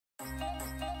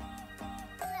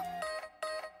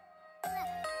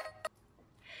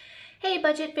Hey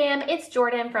Budget Fam, it's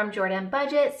Jordan from Jordan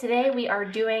Budgets. Today we are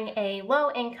doing a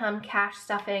low income cash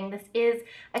stuffing. This is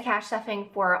a cash stuffing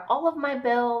for all of my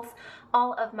bills,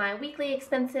 all of my weekly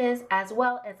expenses, as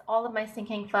well as all of my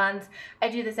sinking funds. I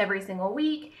do this every single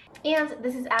week, and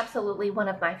this is absolutely one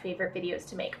of my favorite videos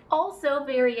to make. Also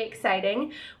very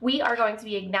exciting, we are going to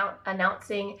be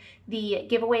announcing the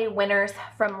giveaway winners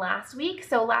from last week.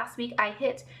 So last week I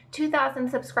hit 2,000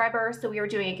 subscribers, so we were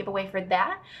doing a giveaway for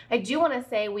that. I do want to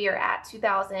say we are at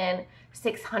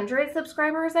 2,600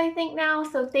 subscribers, I think now.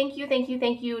 So thank you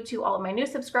to all of my new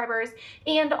subscribers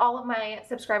and all of my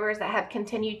subscribers that have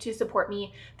continued to support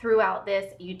me throughout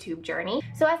this YouTube journey.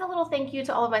 So as a little thank you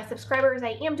to all of my subscribers,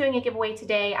 I am doing a giveaway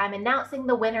today. I'm announcing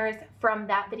the winners from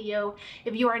that video.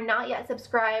 If you are not yet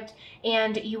subscribed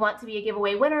and you want to be a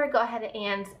giveaway winner, go ahead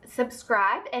and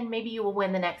subscribe and maybe you will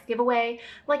win the next giveaway.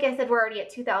 Like I said, we're already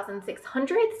at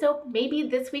 2,600, so maybe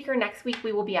this week or next week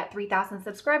we will be at 3,000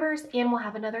 subscribers and we'll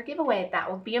have another giveaway.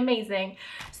 That would be amazing.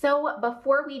 So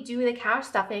before we do the cash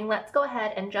stuffing, let's go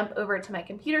ahead and jump over to my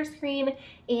computer screen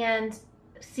and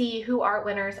see who our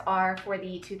winners are for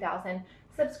the 2,000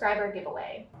 subscriber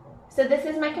giveaway. So this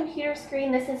is my computer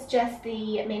screen. This is just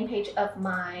the main page of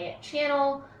my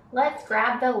channel. Let's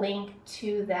grab the link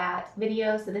to that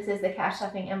video. So this is the cash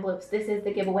stuffing envelopes. This is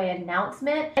the giveaway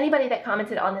announcement. Anybody that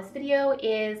commented on this video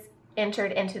is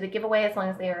entered into the giveaway as long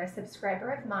as they are a subscriber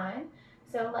of mine.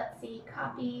 So let's see,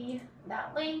 copy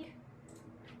that link.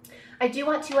 I do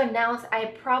want to announce, I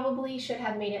probably should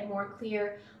have made it more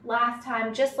clear last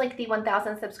time, just like the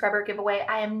 1,000 subscriber giveaway,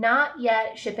 I am not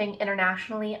yet shipping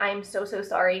internationally. I am so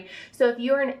sorry. So if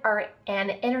you are an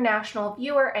international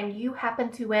viewer and you happen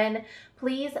to win,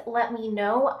 please let me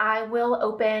know. I will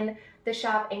open the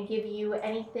shop and give you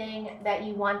anything that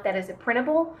you want that is a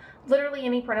printable, literally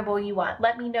any printable you want.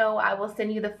 Let me know. I will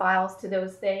send you the files to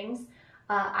those things.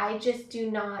 I just do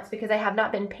not, because I have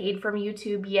not been paid from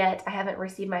YouTube yet. I haven't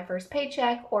received my first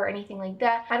paycheck or anything like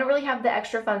that. I don't really have the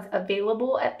extra funds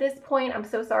available at this point. I'm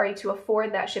so sorry to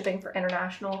afford that shipping for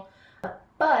international,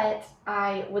 but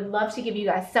I would love to give you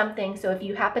guys something. So if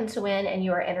you happen to win and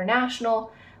you are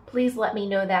international, please let me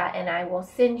know that and I will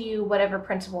send you whatever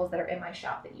printables that are in my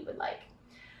shop that you would like.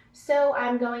 So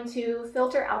I'm going to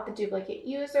filter out the duplicate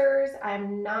users.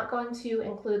 I'm not going to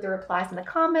include the replies in the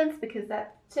comments because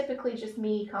that's typically just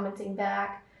me commenting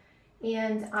back.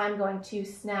 And I'm going to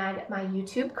snag my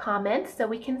YouTube comments so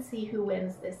we can see who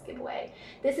wins this giveaway.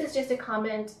 This is just a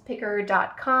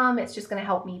commentpicker.com. It's just going to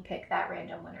help me pick that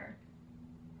random winner.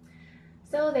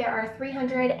 So there are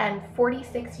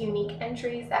 346 unique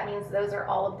entries. That means those are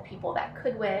all of the people that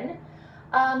could win.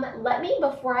 Let me,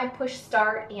 before I push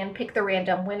start and pick the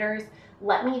random winners,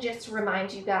 let me just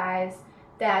remind you guys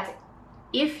that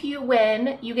if you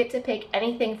win, you get to pick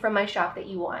anything from my shop that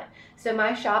you want. So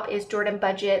my shop is Jordan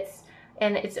Budgets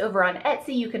and it's over on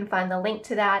Etsy. You can find the link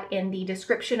to that in the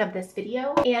description of this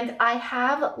video. And I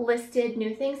have listed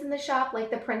new things in the shop,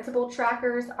 like the printable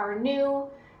trackers are new,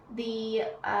 the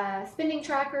spending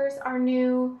trackers are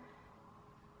new.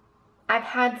 I've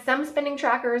had some spending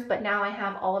trackers, but now I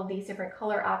have all of these different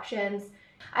color options.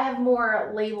 I have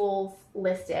more labels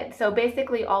listed. So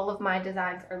basically all of my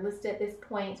designs are listed at this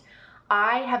point.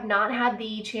 I have not had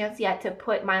the chance yet to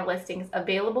put my listings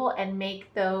available and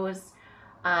make those,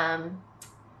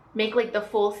 make like the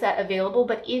full set available.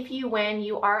 But if you win,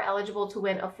 you are eligible to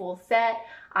win a full set.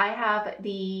 I have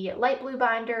the light blue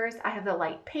binders, I have the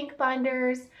light pink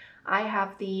binders, I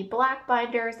have the black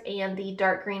binders and the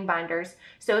dark green binders.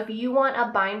 So if you want a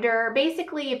binder,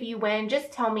 basically if you win,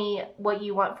 just tell me what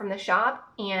you want from the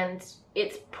shop and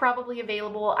it's probably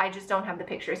available. I just don't have the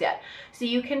pictures yet. So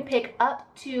you can pick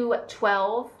up to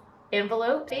 12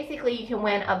 envelopes. Basically you can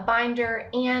win a binder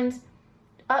and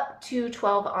up to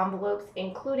 12 envelopes,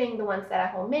 including the ones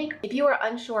that I will make. If you are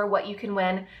unsure what you can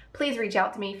win, please reach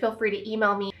out to me. Feel free to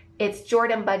email me. It's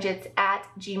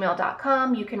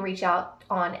jordanbudgets@gmail.com. You can reach out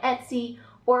on Etsy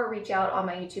or reach out on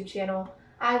my YouTube channel.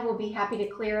 I will be happy to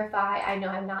clarify. I know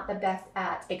I'm not the best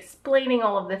at explaining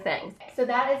all of the things. So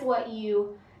that is what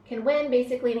you can win,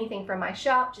 basically anything from my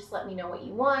shop. Just let me know what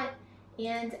you want.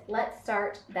 And let's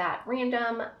start that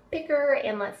random picker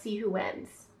and let's see who wins.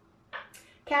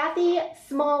 Kathy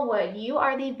Smallwood, you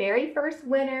are the very first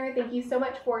winner. Thank you so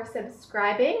much for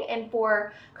subscribing and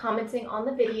for commenting on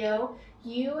the video.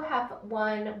 You have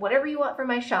won whatever you want from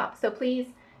my shop, so please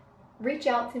reach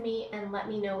out to me and let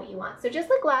me know what you want. So just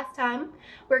like last time,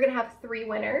 we're gonna have 3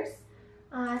 winners.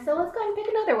 So let's go ahead and pick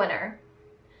another winner.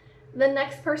 The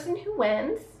next person who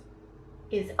wins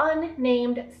is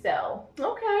unnamed cell.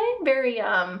 Okay, very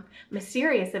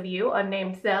mysterious of you,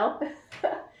 unnamed cell.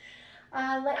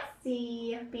 Let's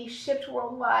see, be shipped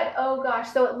worldwide. Oh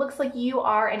gosh, so it looks like you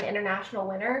are an international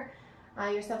winner.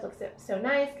 Your stuff looks so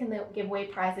nice. Can the giveaway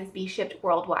prizes be shipped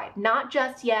worldwide? Not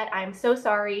just yet. I'm so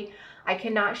sorry. I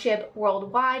cannot ship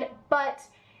worldwide, but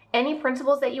any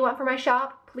printables that you want for my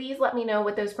shop, please let me know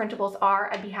what those printables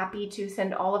are. I'd be happy to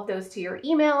send all of those to your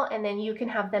email, and then you can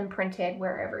have them printed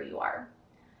wherever you are.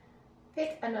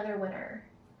 Pick another winner.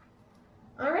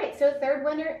 All right, so third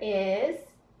winner is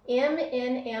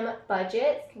M&M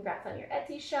Budgets. Congrats on your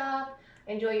Etsy shop.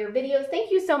 Enjoy your videos.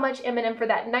 Thank you so much, M&M, for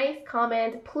that nice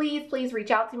comment. Please, please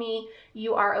reach out to me.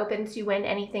 You are open to win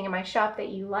anything in my shop that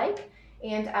you like,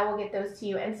 and I will get those to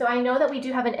you. And so I know that we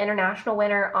do have an international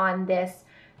winner on this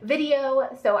video,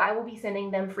 so I will be sending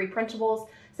them free printables.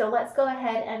 So let's go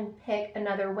ahead and pick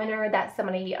another winner. That's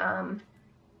somebody,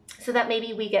 so that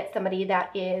maybe we get somebody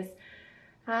that is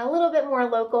a little bit more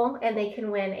local and they can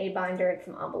win a binder and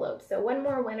some envelopes. So one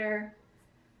more winner.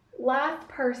 Last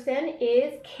person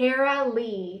is Kara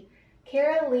Lee.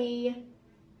 Kara Lee.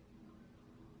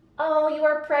 Oh, you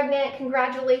are pregnant.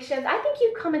 Congratulations. I think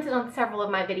you commented on several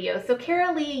of my videos. So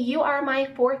Kara Lee, you are my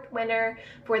fourth winner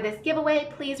for this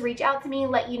giveaway. Please reach out to me.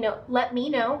 Let me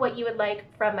know what you would like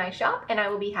from my shop, and I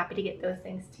will be happy to get those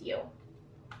things to you.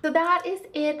 So that is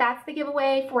it. That's the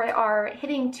giveaway for our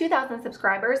hitting 2,000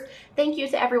 subscribers. Thank you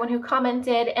to everyone who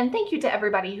commented, and thank you to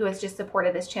everybody who has just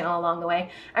supported this channel along the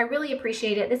way. I really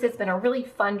appreciate it. This has been a really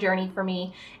fun journey for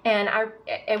me, and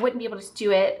I wouldn't be able to do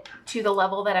it to the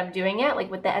level that I'm doing it, like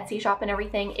with the Etsy shop and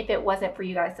everything, if it wasn't for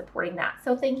you guys supporting that.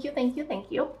 So thank you, thank you,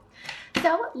 thank you.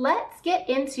 So let's get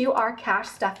into our cash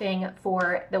stuffing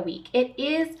for the week. It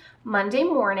is Monday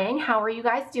morning. How are you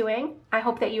guys doing? I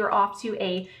hope that you're off to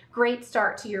a great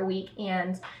start to your week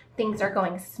and things are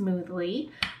going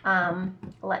smoothly.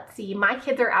 Let's see, my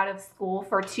kids are out of school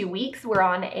for 2 weeks. We're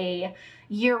on a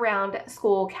year-round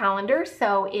school calendar,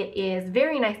 so it is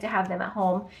very nice to have them at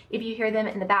home. If you hear them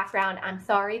in the background, I'm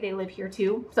sorry, they live here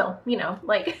too. So, you know,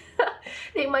 like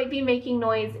they might be making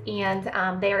noise,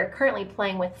 and they are currently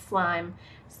playing with slime,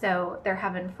 so they're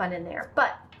having fun in there.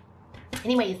 But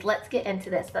anyways, let's get into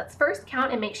this. Let's first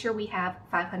count and make sure we have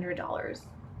 $500.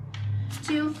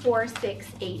 2, 4, 6,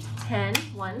 8, 10,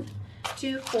 1,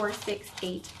 2, 4, 6,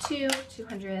 8, 2,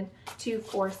 200, 2,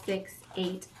 4, 6,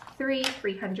 8, 3,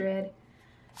 300,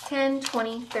 10,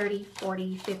 20, 30,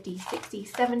 40, 50, 60,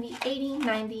 70, 80,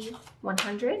 90,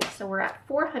 100. So we're at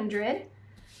 400.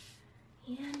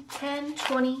 And 10,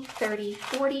 20, 30,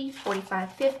 40,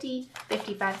 45, 50,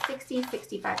 55, 60,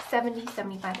 65, 70,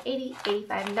 75, 80,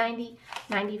 85, 90,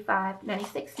 95,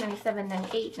 96, 97,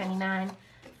 98, 99,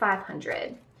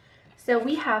 500. So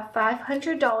we have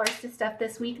 $500 to stuff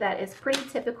this week. That is pretty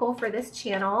typical for this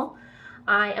channel.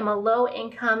 I am a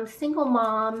low-income single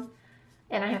mom,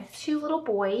 and I have 2 little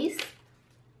boys.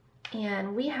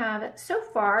 And we have so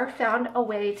far found a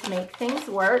way to make things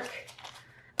work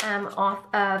off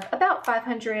of about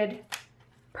 $500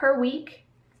 per week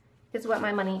is what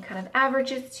my money kind of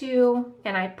averages to.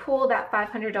 And I pull that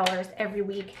 $500 every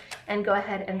week and go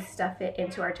ahead and stuff it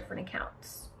into our different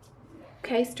accounts.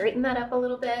 Okay, straighten that up a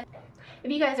little bit.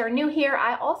 If you guys are new here,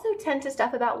 I also tend to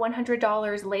stuff about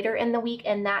 $100 later in the week,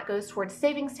 and that goes towards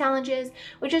savings challenges,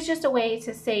 which is just a way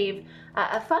to save,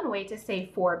 a fun way to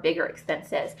save for bigger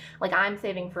expenses. Like I'm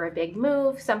saving for a big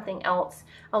move. Something else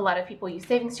a lot of people use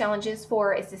savings challenges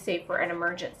for is to save for an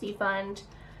emergency fund,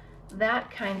 that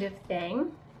kind of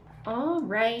thing. All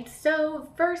right, so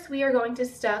first we are going to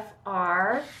stuff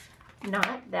our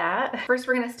First,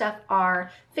 we're gonna stuff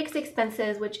our fixed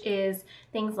expenses, which is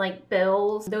things like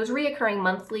bills, those reoccurring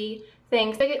monthly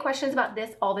things. I get questions about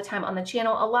this all the time on the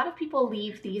channel. A lot of people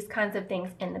leave these kinds of things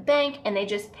in the bank and they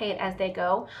just pay it as they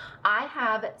go. I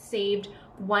have saved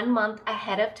 1 month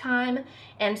ahead of time,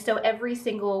 and so every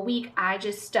single week I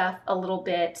just stuff a little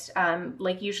bit,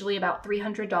 like usually about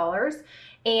 $300,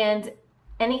 and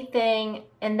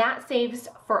that saves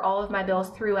for all of my bills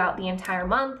throughout the entire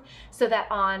month, so that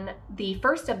on the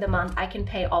first of the month I can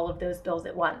pay all of those bills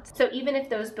at once. So even if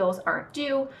those bills aren't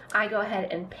due, I go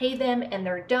ahead and pay them and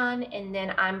they're done, and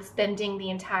then I'm spending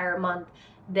the entire month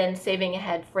then saving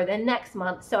ahead for the next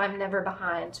month, so I'm never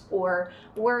behind or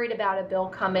worried about a bill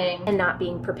coming and not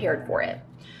being prepared for it.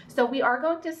 So we are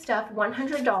going to stuff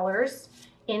 $100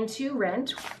 into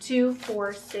rent. 2,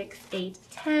 4, 6, 8,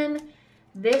 10.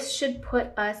 This should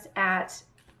put us at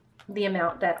the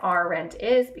amount that our rent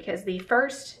is, because the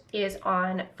first is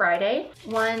on Friday.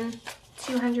 1,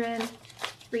 200,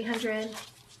 300,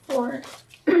 4,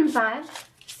 5,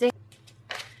 6,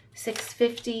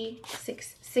 650,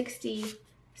 660,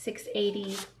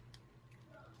 680,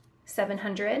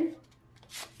 $700,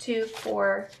 2,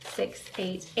 4, 6,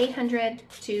 8, $800,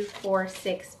 2, 4,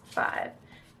 6, 5,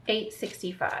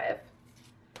 $865.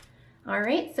 All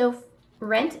right, so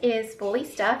rent is fully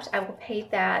stuffed. I will pay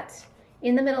that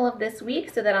in the middle of this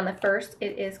week so that on the 1st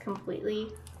it is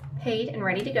completely paid and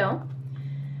ready to go.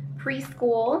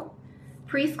 Preschool.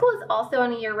 Preschool is also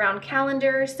on a year-round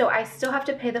calendar, so I still have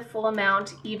to pay the full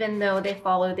amount even though they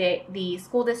follow the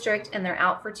school district and they're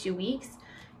out for 2 weeks.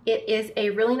 It is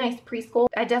a really nice preschool.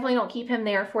 I definitely don't keep him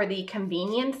there for the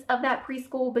convenience of that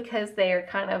preschool because they're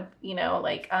kind of, you know,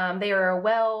 like they're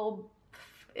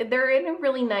in a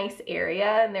really nice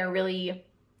area and they're really,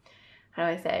 how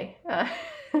do I say?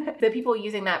 The people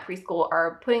using that preschool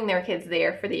are putting their kids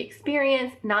there for the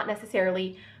experience, not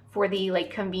necessarily for the like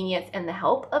convenience and the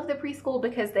help of the preschool,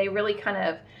 because they really kind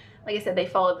of, like I said, they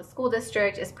follow the school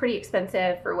district. It's pretty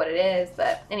expensive for what it is.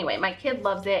 But anyway, my kid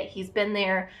loves it. He's been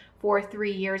there for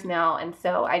 3 years now. And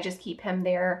so I just keep him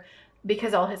there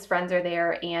because all his friends are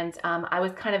there. And I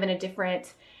was kind of in a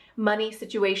different money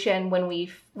situation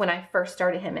when I first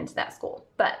started him into that school.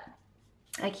 But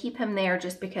I keep him there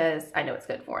just because I know it's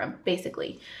good for him,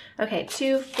 basically. Okay,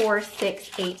 2, 4, 6,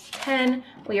 8, 10.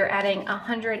 We are adding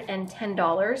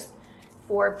 $110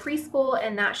 for preschool,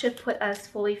 and that should put us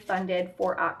fully funded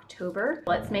for October.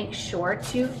 Let's make sure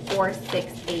 2, 4,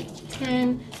 6, 8,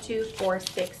 10, 2, 4,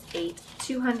 6, 8,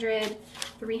 200,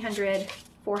 300,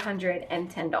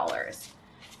 $410.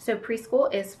 So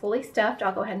preschool is fully stuffed.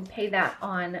 I'll go ahead and pay that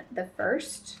on the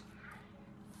 1st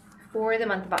for the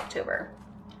month of October.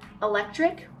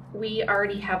 Electric, we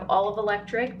already have all of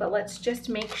electric, but let's just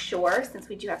make sure, since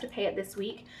we do have to pay it this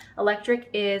week, electric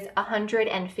is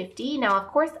 $150. Now, of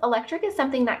course, electric is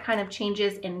something that kind of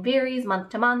changes and varies month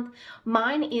to month.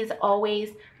 Mine is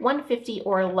always $150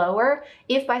 or lower.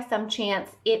 If by some chance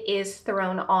it is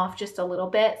thrown off just a little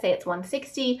bit, say it's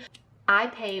 $160, I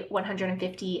pay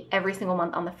 $150 every single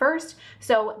month on the 1st.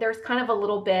 So there's kind of a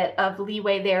little bit of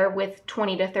leeway there with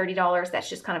 $20 to $30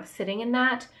 that's just kind of sitting in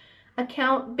that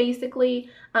account basically.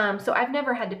 So I've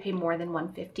never had to pay more than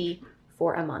 $150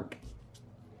 for a month.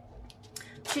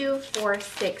 2, 4,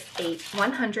 6, 8,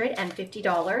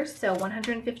 $150. So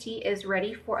 $150 is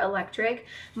ready for electric.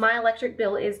 My electric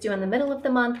bill is due in the middle of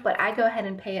the month, but I go ahead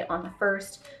and pay it on the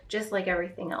 1st, just like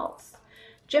everything else.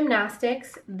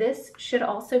 Gymnastics, this should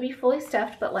also be fully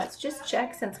stuffed, but let's just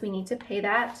check since we need to pay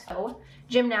that. So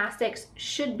gymnastics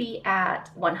should be at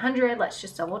 $100. Let's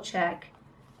just double check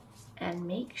and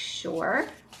make sure.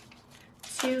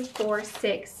 2, 4,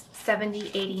 6,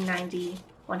 70, 80, 90,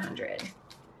 100.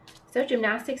 So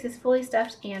gymnastics is fully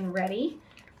stuffed and ready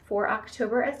for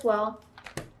October as well.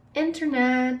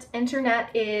 Internet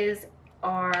is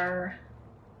our,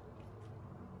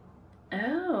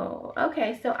 oh,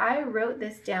 okay, so I wrote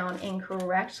this down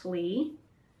incorrectly.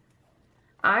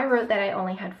 I wrote that I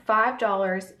only had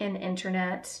 $5 in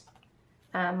internet,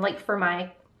 like for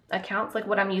my accounts, like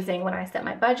what I'm using when I set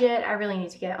my budget. I really need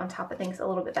to get on top of things a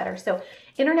little bit better. So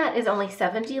internet is only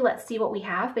 $70. Let's see what we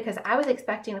have, because I was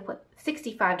expecting to put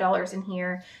 $65 in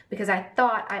here because I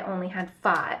thought I only had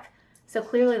 5. So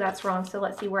clearly that's wrong. So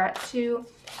let's see, we're at 2,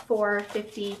 4,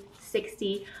 50,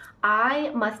 60. I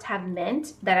must have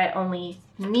meant that I only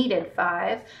needed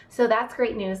 5. So that's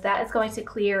great news. That is going to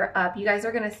clear up. You guys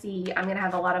are going to see I'm going to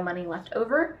have a lot of money left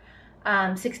over.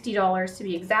 $60 to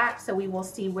be exact. So we will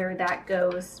see where that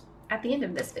goes at the end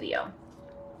of this video.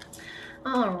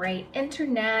 All right,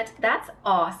 internet, that's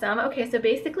awesome. Okay, so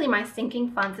basically my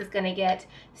sinking funds is gonna get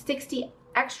 $60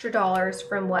 extra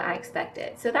from what I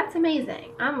expected. So that's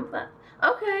amazing.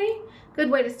 Okay, good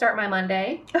way to start my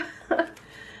Monday.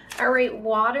 All right,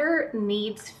 water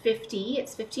needs 50.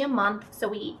 It's 50 a month, so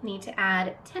we need to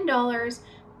add $10,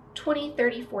 20,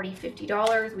 30, 40,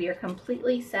 $50. We are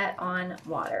completely set on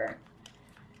water.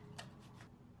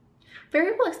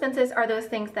 Variable expenses are those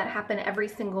things that happen every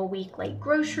single week, like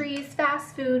groceries,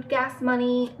 fast food, gas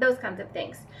money, those kinds of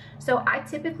things. So I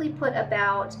typically put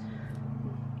about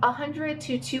 $100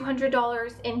 to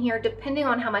 $200 in here, depending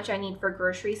on how much I need for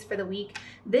groceries for the week.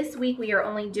 This week we are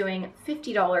only doing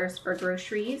 $50 for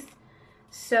groceries,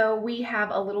 so we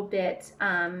have a little bit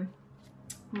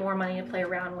more money to play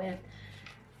around with.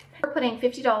 We're putting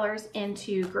 $50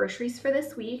 into groceries for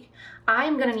this week.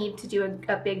 I'm gonna need to do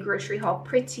a big grocery haul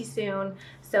pretty soon,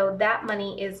 so that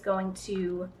money is going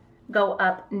to go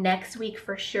up next week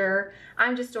for sure.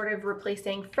 I'm just sort of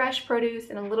replacing fresh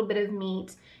produce and a little bit of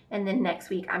meat, and then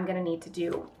next week I'm gonna need to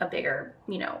do a bigger,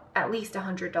 you know, at least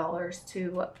 $100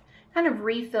 to kind of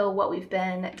refill what we've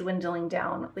been dwindling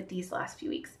down with these last few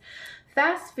weeks.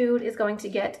 Fast food is going to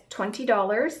get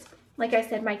 $20. Like I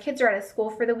said, my kids are out of school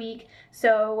for the week,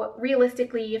 so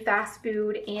realistically, fast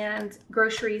food and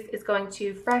groceries is going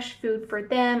to fresh food for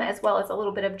them, as well as a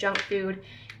little bit of junk food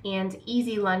and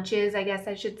easy lunches, I guess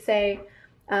I should say,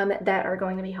 that are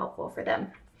going to be helpful for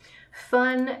them.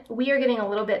 Fun, we are getting a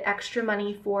little bit extra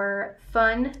money for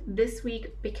fun this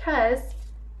week because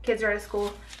kids are out of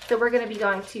school. So we're going to be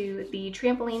going to the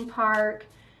trampoline park,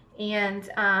 and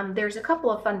there's a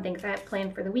couple of fun things I have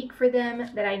planned for the week for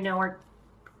them that I know are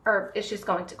it's just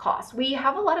going to cost. We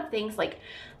have a lot of things like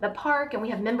the park, and we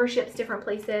have memberships different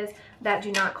places that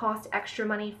do not cost extra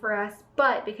money for us,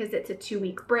 but because it's a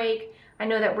 2-week break, I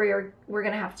know that we're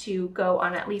gonna have to go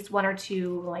on at least 1 or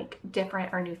 2 like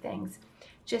different or new things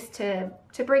just to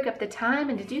break up the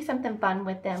time and to do something fun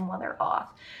with them while they're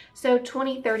off. So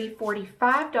 $20, $30,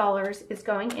 $45 is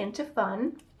going into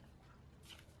fun.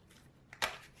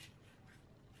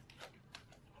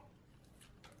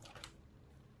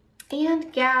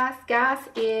 And gas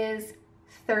is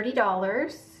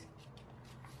 $30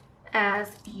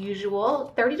 as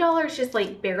usual. $30 just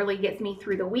like barely gets me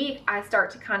through the week. I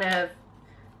start to kind of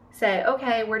say,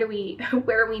 okay, where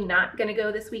are we not gonna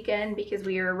go this weekend because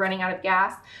we are running out of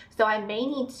gas. So I may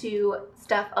need to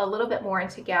stuff a little bit more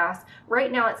into gas. Right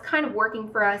now it's kind of working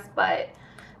for us, but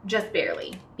just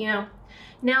barely, you know.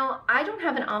 Now, I don't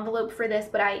have an envelope for this,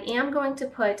 but I am going to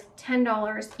put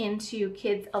 $10 into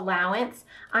kids' allowance.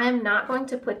 I am not going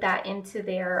to put that into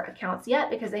their accounts yet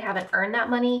because they haven't earned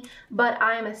that money, but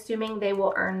I am assuming they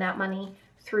will earn that money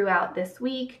throughout this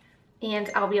week, and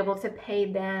I'll be able to pay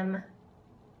them,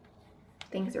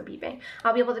 things are beeping,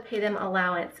 I'll be able to pay them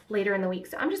allowance later in the week.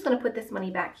 So I'm just gonna put this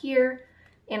money back here,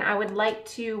 and I would like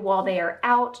to, while they are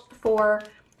out for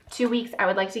 2 weeks, I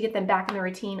would like to get them back in the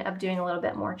routine of doing a little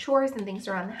bit more chores and things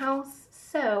around the house.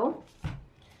 So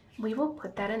we will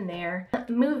put that in there.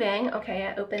 Moving, okay,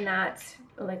 I opened that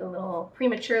like a little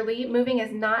prematurely. Moving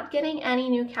is not getting any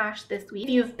new cash this week. If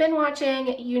you've been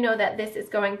watching, you know that this is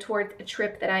going towards a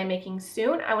trip that I'm making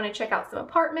soon. I want to check out some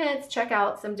apartments, check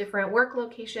out some different work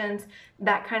locations,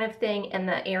 that kind of thing in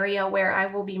the area where I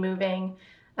will be moving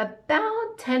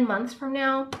about 10 months from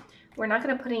now. We're not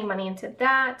going to put any money into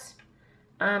that.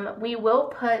 We will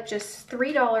put just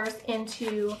 $3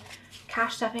 into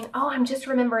cash stuffing. Oh, I'm just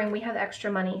remembering we have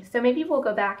extra money. So maybe we'll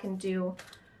go back and do,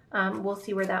 we'll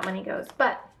see where that money goes.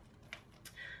 But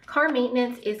car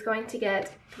maintenance is going to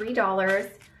get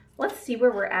 $3. Let's see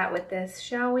where we're at with this,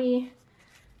 shall we?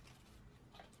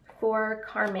 For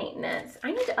car maintenance.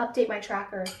 I need to update my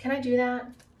trackers. Can I do that?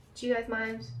 Do you guys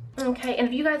mind? Okay, and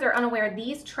if you guys are unaware,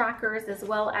 these trackers as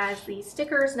well as the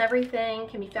stickers and everything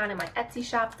can be found in my Etsy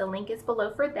shop. The link is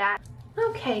below for that.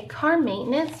 Okay, car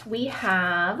maintenance, we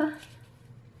have,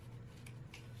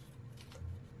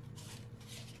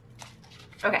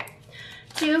 okay,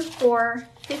 2, 4,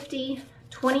 50,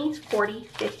 20, 40,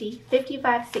 50,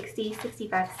 55, 60,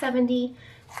 65, 70,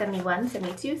 71,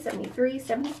 72, 73,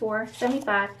 74,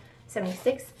 75,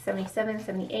 76, 77,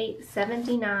 78,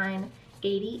 79,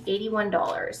 80,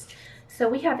 $81. So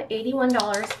we have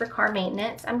 $81 for car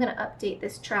maintenance. I'm gonna update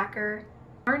this tracker.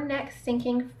 Our next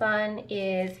sinking fun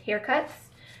is haircuts.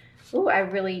 Ooh, I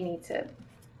really need to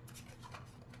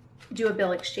do a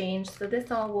bill exchange, so this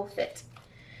all will fit.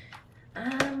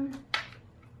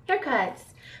 Haircuts.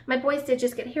 My boys did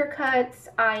just get haircuts.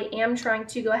 I am trying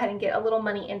to go ahead and get a little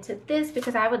money into this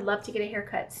because I would love to get a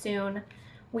haircut soon.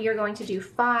 We are going to do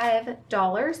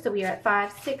 $5, so we are at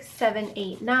 5, 6, 7,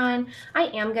 8, 9. I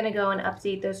am gonna go and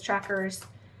update those trackers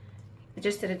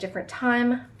just at a different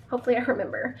time. Hopefully I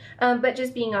remember. But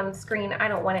just being on the screen, I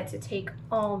don't want it to take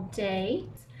all day.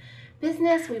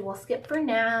 Business, we will skip for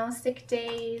now. Sick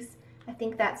days, I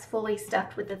think that's fully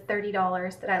stuffed with the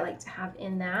 $30 that I like to have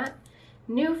in that.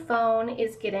 New phone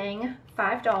is getting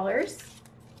 $5.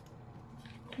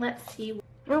 Let's see.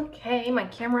 Okay, my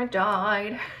camera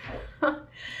died.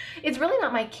 It's really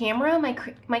not my camera.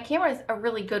 My camera is a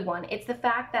really good one. It's the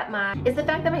fact that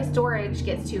my storage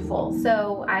gets too full.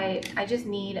 So I just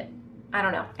need, I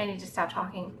don't know, I need to stop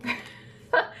talking.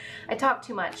 I talk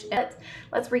too much.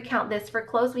 Let's recount this. For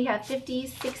clothes, we have 50,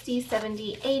 60,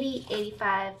 70, 80,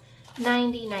 85,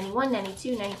 90, 91,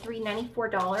 92, 93,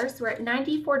 $94. So we're at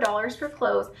 $94 for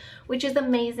clothes, which is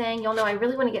amazing. You'll know I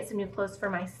really want to get some new clothes for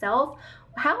myself.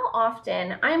 How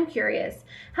often, I'm curious,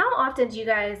 how often do you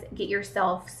guys get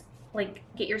yourselves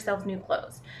new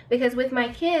clothes? Because with my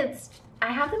kids,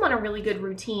 I have them on a really good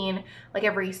routine. Like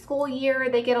every school year,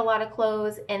 they get a lot of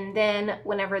clothes, and then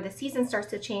whenever the season starts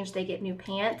to change, they get new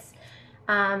pants.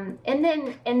 And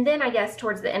then I guess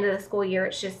towards the end of the school year,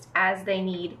 it's just as they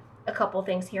need a couple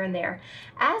things here and there.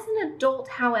 As an adult,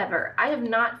 however, I have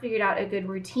not figured out a good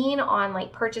routine on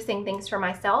like purchasing things for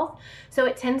myself. So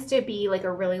it tends to be like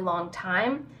a really long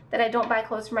time that I don't buy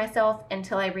clothes for myself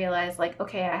until I realize like,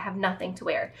 okay, I have nothing to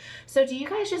wear. So do you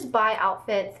guys just buy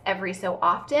outfits every so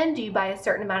often? Do you buy a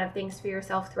certain amount of things for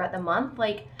yourself throughout the month?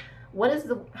 Like,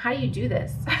 how do you do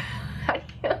this?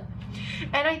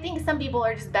 And I think some people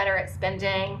are just better at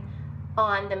spending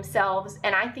on themselves,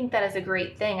 and I think that is a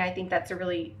great thing. I think that's a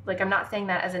really, like, I'm not saying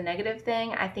that as a negative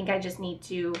thing. I think I just need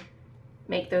to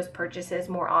make those purchases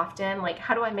more often. Like,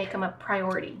 how do I make them a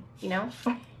priority, you know?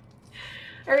 All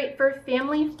right, for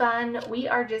family fun, we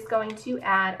are just going to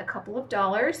add a couple of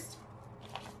dollars.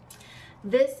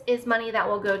 This is money that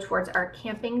will go towards our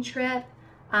camping trip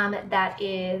that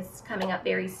is coming up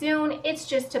very soon. It's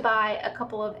just to buy a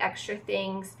couple of extra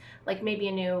things, like maybe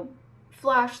a new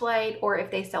flashlight, or if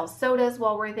they sell sodas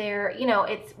while we're there. You know,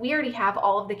 we already have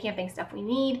all of the camping stuff we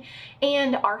need,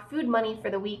 and our food money for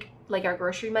the week, like our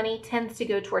grocery money, tends to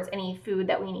go towards any food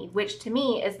that we need, which to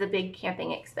me is the big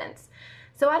camping expense.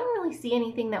 So I don't really see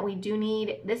anything that we do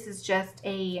need. This is just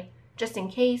in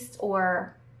case,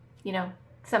 or, you know,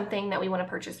 something that we want to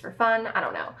purchase for fun. I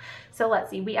don't know. So let's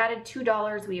see, we added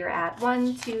 $2. We are at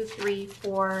 $1, 2, 3,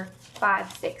 4,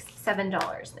 5, 6,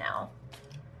 $7 now.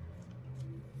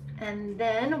 And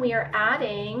then we are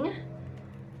adding,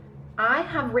 I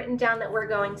have written down that we're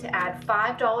going to add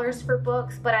 $5 for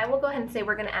books, but I will go ahead and say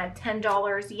we're going to add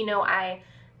 $10. You know, I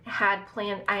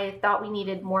thought we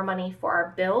needed more money for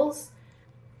our bills.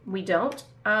 We don't.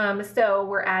 So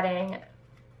we're adding,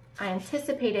 I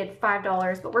anticipated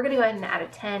 $5, but we're going to go ahead and add a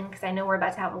 10 because I know we're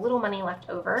about to have a little money left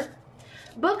over.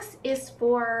 Books is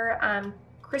for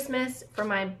Christmas. For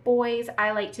my boys,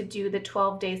 I like to do the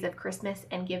 12 days of Christmas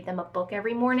and give them a book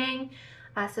every morning.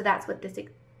 So that's what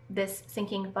this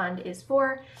sinking fund is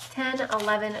for. 10,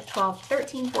 11, 12,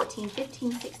 13, 14,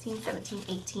 15, 16, 17,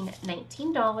 18,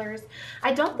 $19.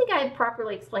 I don't think I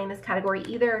properly explained this category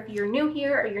either. If you're new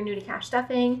here or you're new to cash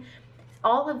stuffing,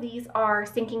 all of these are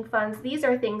sinking funds. These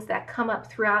are things that come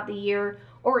up throughout the year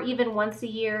or even once a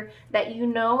year that you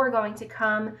know are going to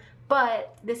come,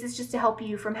 but this is just to help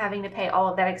you from having to pay all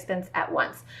of that expense at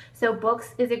once. So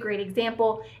books is a great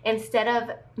example. Instead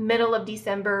of middle of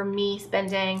December, me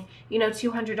spending, you know,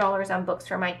 $200 on books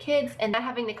for my kids and not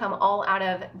having to come all out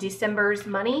of December's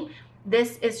money,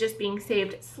 this is just being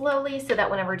saved slowly so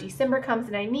that whenever December comes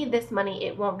and I need this money,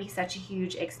 it won't be such a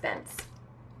huge expense.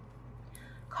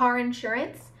 Car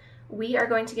insurance, we are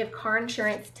going to give car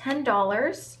insurance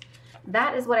 $10.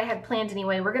 That is what I had planned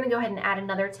anyway. We're going to go ahead and add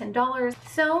another $10.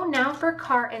 So now for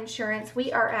car insurance,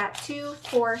 we are at $2,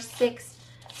 $4, $6,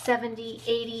 $70,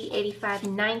 $80,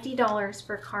 $85, $90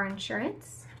 for car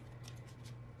insurance.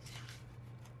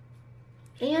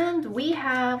 And we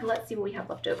have, let's see what we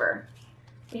have left over.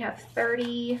 We have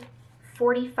 $30,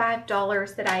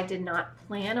 $45 that I did not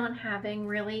plan on having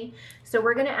really. So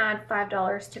we're going to add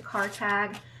 $5 to car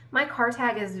tag. My car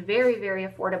tag is very, very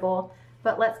affordable.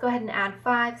 But let's go ahead and add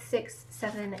 $5, $6,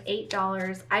 $7,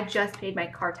 $8. I just paid my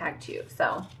car tag too,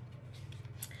 so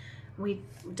we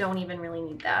don't even really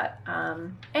need that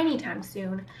anytime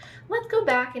soon. Let's go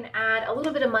back and add a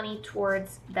little bit of money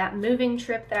towards that moving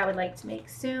trip that I would like to make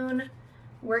soon.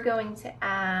 We're going to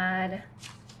add,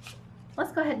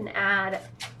 let's go ahead and add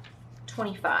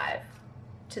 25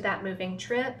 to that moving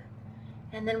trip,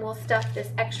 and then we'll stuff this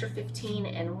extra 15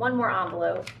 in one more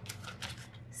envelope.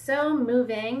 So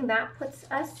moving, that puts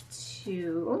us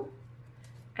to,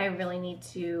 I really need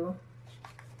to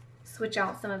switch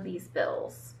out some of these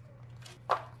bills.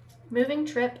 Moving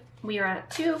trip, we are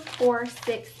at 2, 4,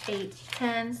 6, 8,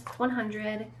 10,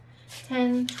 100,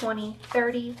 10, 20,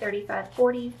 30, 35,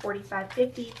 40, 45,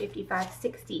 50, 55,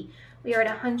 60. We are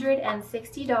at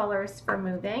 $160 for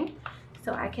moving,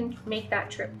 so I can make that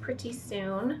trip pretty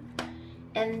soon.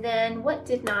 And then what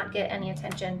did not get any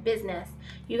attention? Business.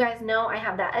 You guys know I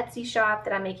have that Etsy shop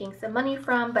that I'm making some money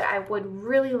from, but I would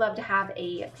really love to have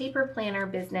a paper planner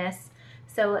business.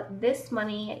 So this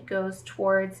money goes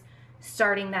towards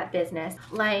starting that business,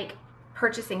 like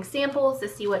purchasing samples to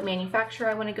see what manufacturer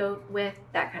I want to go with,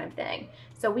 that kind of thing.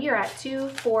 So we are at 2,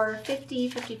 4, 50,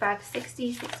 55,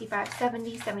 60, 65,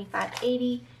 70, 75,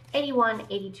 80, 81,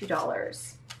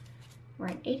 $82. We're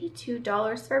at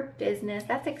 $82 for business.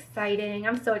 That's exciting.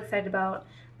 I'm so excited about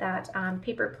that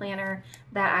paper planner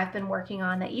that I've been working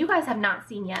on that you guys have not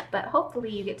seen yet, but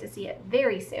hopefully you get to see it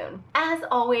very soon. As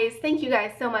always, thank you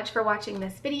guys so much for watching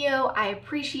this video. I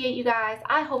appreciate you guys.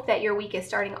 I hope that your week is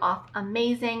starting off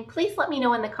amazing. Please let me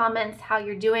know in the comments how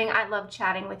you're doing. I love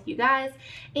chatting with you guys.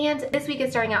 And this week is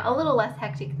starting out a little less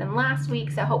hectic than last week,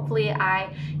 so hopefully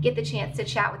I get the chance to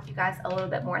chat with you guys a little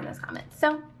bit more in those comments.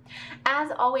 So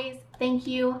As always, thank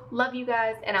you, love you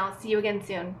guys, and I'll see you again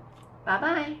soon.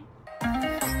 Bye-bye.